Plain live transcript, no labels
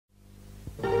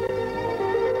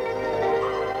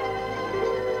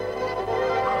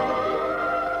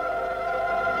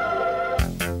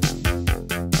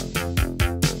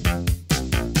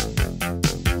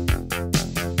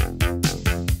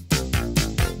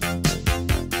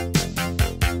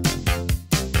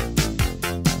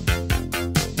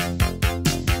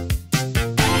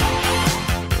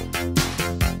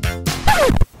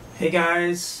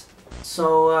guys,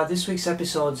 so this week's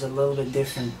episode is a little bit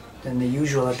different than the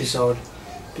usual episode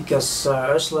because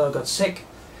Ursula got sick.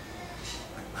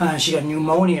 She got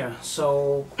pneumonia,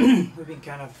 so we've been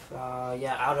kind of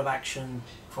out of action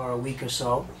for a week or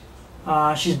so.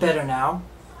 She's better now,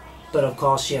 but of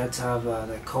course she had to have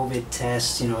the COVID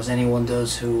test, as anyone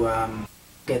does who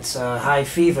gets a high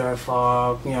fever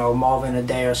for more than a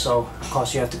day or so. Of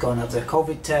course you have to go and have the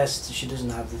COVID test. She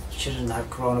doesn't have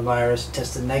coronavirus,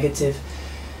 tested negative,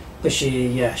 but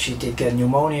she did get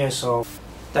pneumonia, so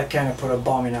that kind of put a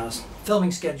bomb in our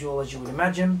filming schedule, as you would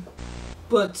imagine.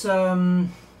 But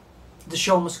the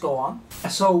show must go on.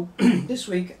 So this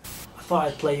week I thought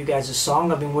I'd play you guys a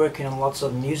song. I've been working on lots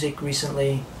of music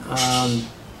recently. I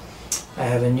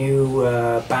have a new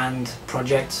band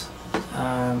project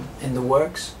in the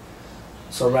works,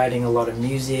 so writing a lot of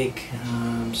music,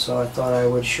 so I thought I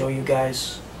would show you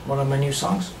guys one of my new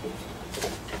songs.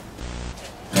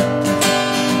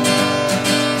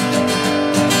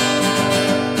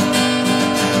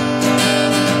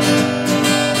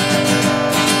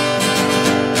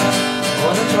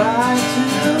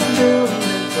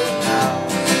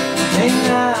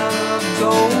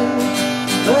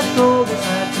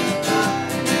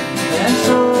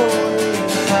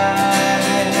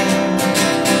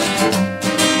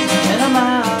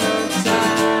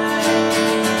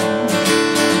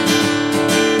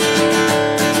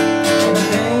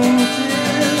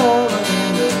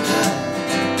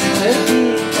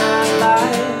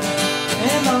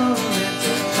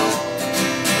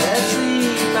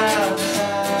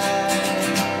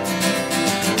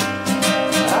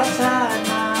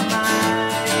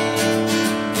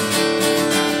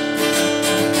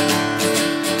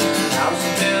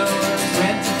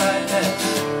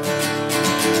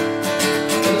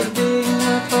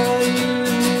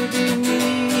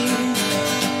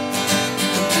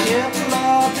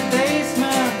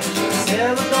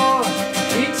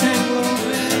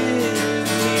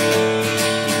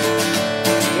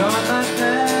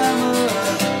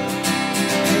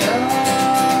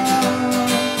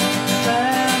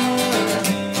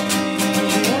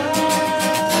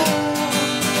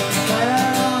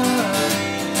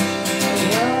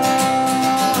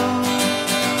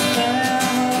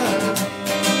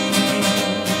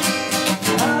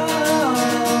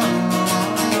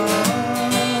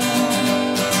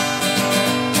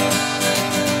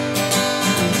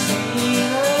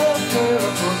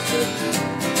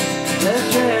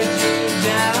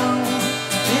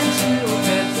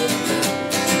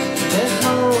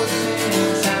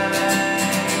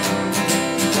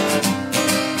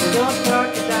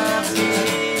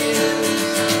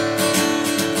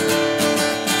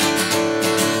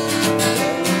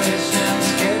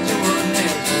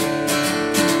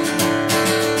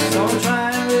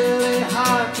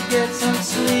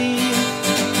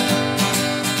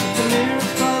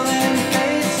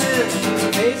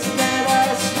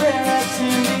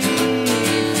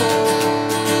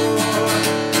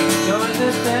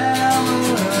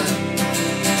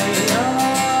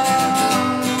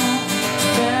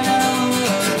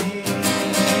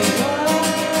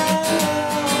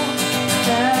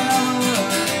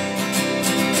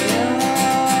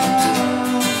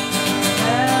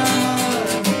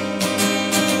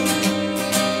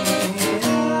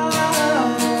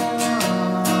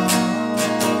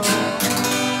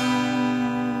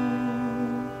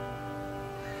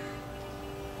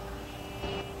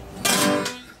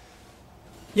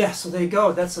 Yeah, so there you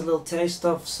go. That's a little taste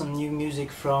of some new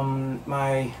music from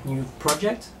my new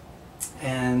project.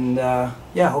 And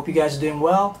yeah, I hope you guys are doing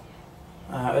well.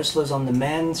 Ursula's on the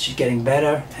mend, she's getting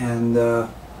better, and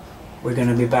we're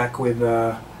gonna be back with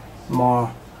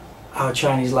more Our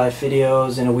Chinese Life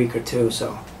videos in a week or two,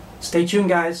 so stay tuned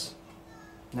guys.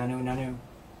 Nanu nanu.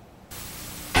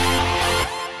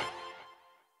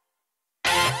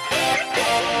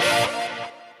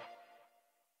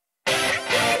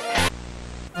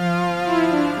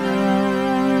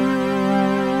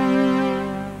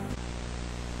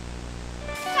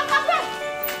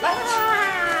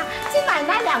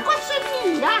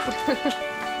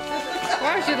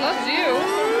 Wow, she loves you.